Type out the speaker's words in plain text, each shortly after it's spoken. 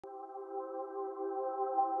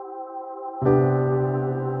I'm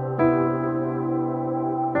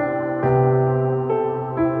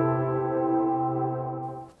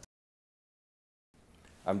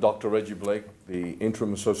Dr. Reggie Blake, the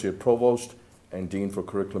Interim Associate Provost and Dean for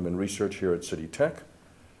Curriculum and Research here at City Tech.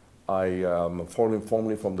 I am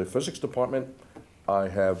formerly from the Physics Department. I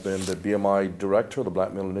have been the BMI Director, the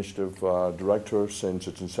Black Male Initiative Director since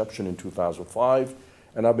its inception in 2005,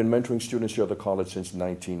 and I've been mentoring students here at the college since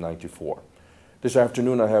 1994. This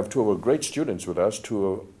afternoon I have two of our great students with us,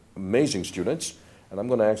 two amazing students, and I'm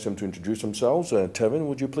going to ask them to introduce themselves. Tevin,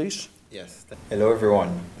 would you please? Yes. Hello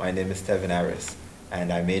everyone, my name is Tevin Harris,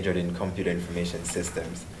 and I majored in Computer Information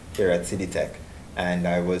Systems here at City Tech, and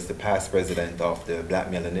I was the past president of the Black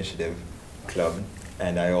Male Initiative Club,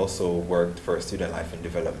 and I also worked for Student Life and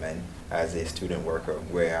Development as a student worker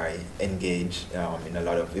where I engage in a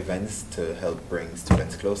lot of events to help bring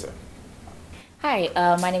students closer. Hi,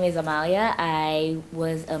 my name is Amalia. I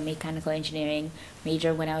was a mechanical engineering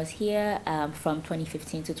major when I was here from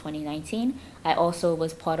 2015 to 2019. I also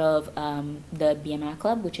was part of the BMI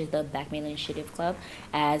Club, which is the Black Male Initiative Club,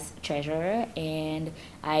 as treasurer, and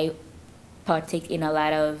I partake in a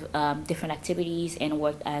lot of different activities and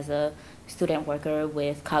worked as a student worker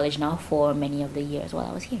with College Now for many of the years while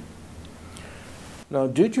I was here. Now,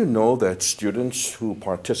 did you know that students who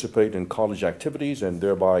participate in college activities and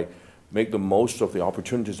thereby make the most of the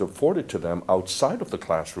opportunities afforded to them outside of the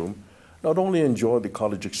classroom not only enjoy the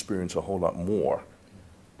college experience a whole lot more,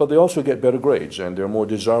 but they also get better grades and they're more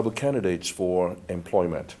desirable candidates for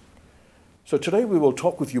employment? So today we will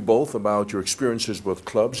talk with you both about your experiences with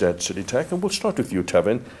clubs at City Tech, and we'll start with you,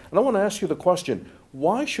 Tevin. And I want to ask you the question,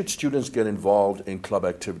 why should students get involved in club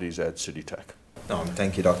activities at City Tech?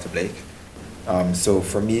 Thank you, Dr. Blake. So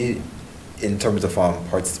for me, in terms of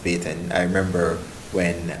participating, I remember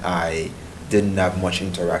when I didn't have much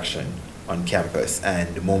interaction on campus,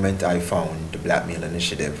 and the moment I found the Black Male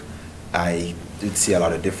Initiative, I did see a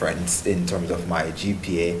lot of difference in terms of my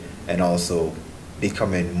GPA and also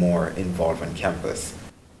becoming more involved on campus.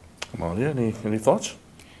 Amalia, any thoughts?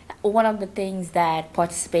 One of the things that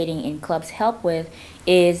participating in clubs help with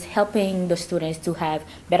is helping the students to have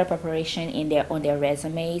better preparation on their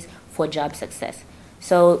resumes for job success.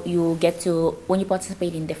 So you get to, when you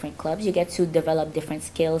participate in different clubs, you get to develop different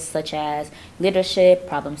skills such as leadership,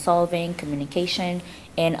 problem solving, communication,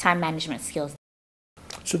 and time management skills.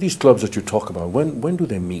 So these clubs that you talk about, when do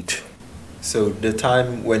they meet? So the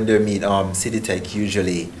time when they meet, City Tech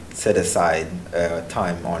usually set aside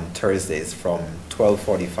time on Thursdays from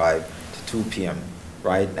 12:45 to 2 p.m.,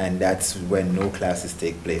 right? And that's when no classes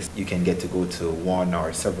take place. You can get to go to one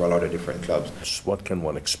or several other different clubs. What can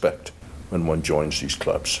one expect when one joins these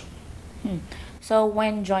clubs? So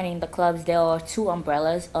when joining the clubs, there are two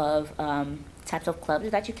umbrellas of types of clubs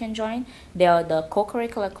that you can join. There are the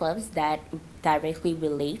co-curricular clubs that directly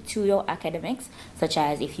relate to your academics, such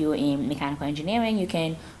as if you're in mechanical engineering, you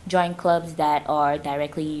can join clubs that are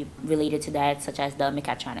directly related to that, such as the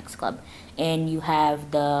mechatronics club. And you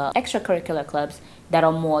have the extracurricular clubs that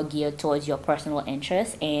are more geared towards your personal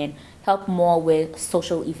interests and help more with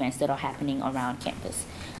social events that are happening around campus.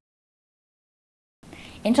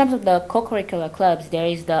 In terms of the co-curricular clubs, there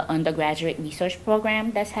is the undergraduate research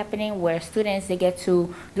program that's happening where students, they get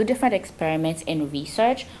to do different experiments and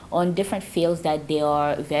research on different fields that they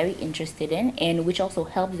are very interested in, and which also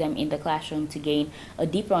helps them in the classroom to gain a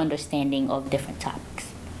deeper understanding of different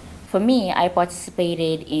topics. For me, I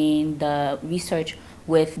participated in the research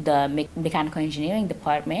with the mechanical engineering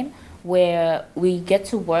department, where we get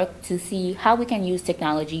to work to see how we can use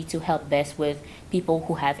technology to help best with people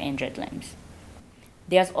who have injured limbs.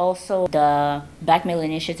 There's also the Black Male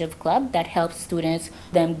Initiative Club that helps students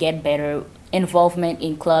get better involvement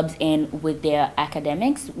in clubs and with their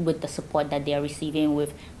academics, with the support that they are receiving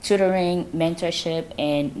with tutoring, mentorship,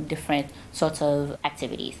 and different sorts of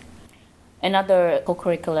activities. Another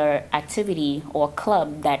co-curricular activity or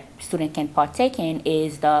club that students can partake in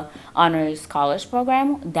is the Honors Scholars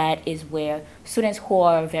Program. That is where students who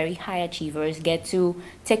are very high achievers get to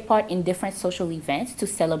take part in different social events to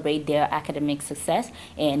celebrate their academic success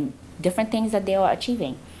and different things that they are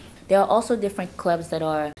achieving. There are also different clubs that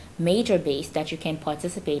are major-based that you can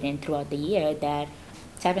participate in throughout the year that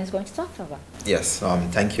Tevin is going to talk about. Yes,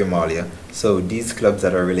 thank you, Amalia. So these clubs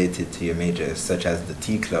that are related to your majors, such as the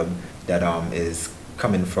T Club, that is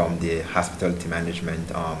coming from the hospitality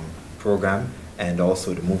management program, and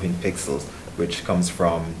also the Moving Pixels, which comes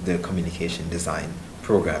from the communication design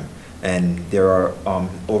program. And there are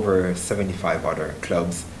over 75 other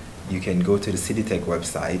clubs. You can go to the City Tech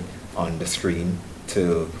website on the screen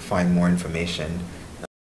to find more information.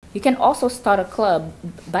 You can also start a club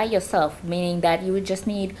by yourself, meaning that you would just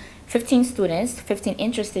need 15 students, 15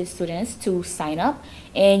 interested students to sign up,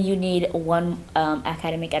 and you need one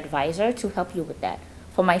academic advisor to help you with that.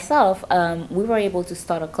 For myself, we were able to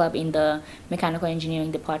start a club in the mechanical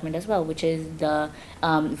engineering department as well, which is the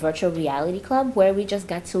virtual reality club, where we just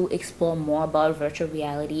got to explore more about virtual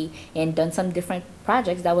reality and done some different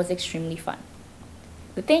projects that was extremely fun.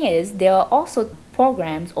 The thing is, there are also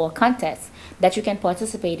programs or contests that you can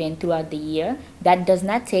participate in throughout the year that does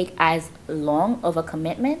not take as long of a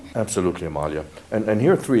commitment. Absolutely, Amalia. And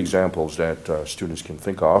here are three examples that students can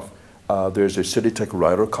think of. There's a City Tech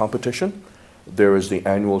Writer competition, there is the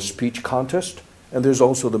annual speech contest, and there's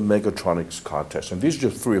also the Megatronics contest. And these are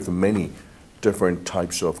just three of the many different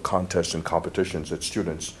types of contests and competitions that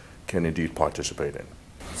students can indeed participate in.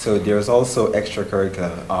 So there's also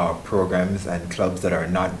extracurricular programs and clubs that are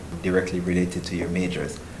not directly related to your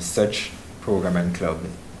majors. Such program and club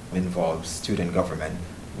involves student government,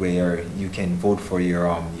 where you can vote for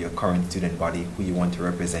your current student body, who you want to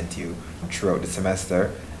represent you throughout the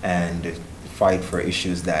semester, and fight for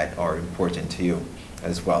issues that are important to you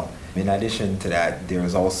as well. In addition to that, there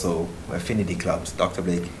is also affinity clubs. Dr.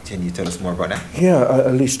 Blake, can you tell us more about that? Yeah,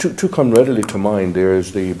 at least two come readily to mind.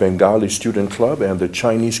 There's the Bengali Student Club and the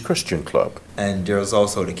Chinese Christian Club. And there's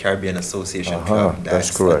also the Caribbean Association Club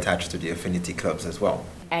that's attached to the affinity clubs as well.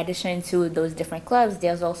 In addition to those different clubs,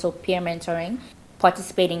 there's also peer mentoring,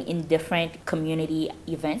 participating in different community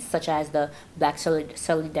events such as the Black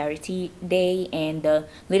Solidarity Day and the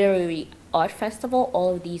Literary Art Festival.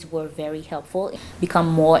 All of these were very helpful. Become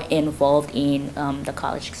more involved in the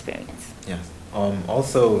college experience. Yes.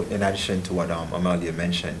 Also, in addition to what Amalia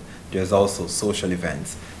mentioned, there's also social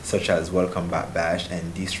events such as Welcome Back Bash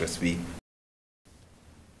and De-Stress Week.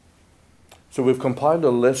 So we've compiled a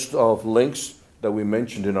list of links that we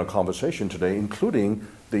mentioned in our conversation today, including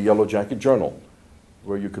the Yellow Jacket Journal,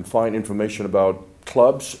 where you can find information about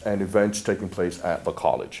clubs and events taking place at the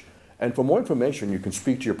college. And for more information, you can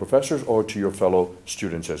speak to your professors or to your fellow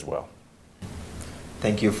students as well.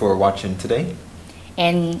 Thank you for watching today.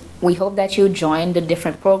 And we hope that you join the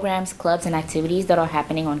different programs, clubs, and activities that are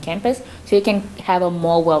happening on campus so you can have a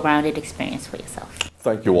more well-rounded experience for yourself.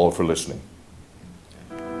 Thank you all for listening.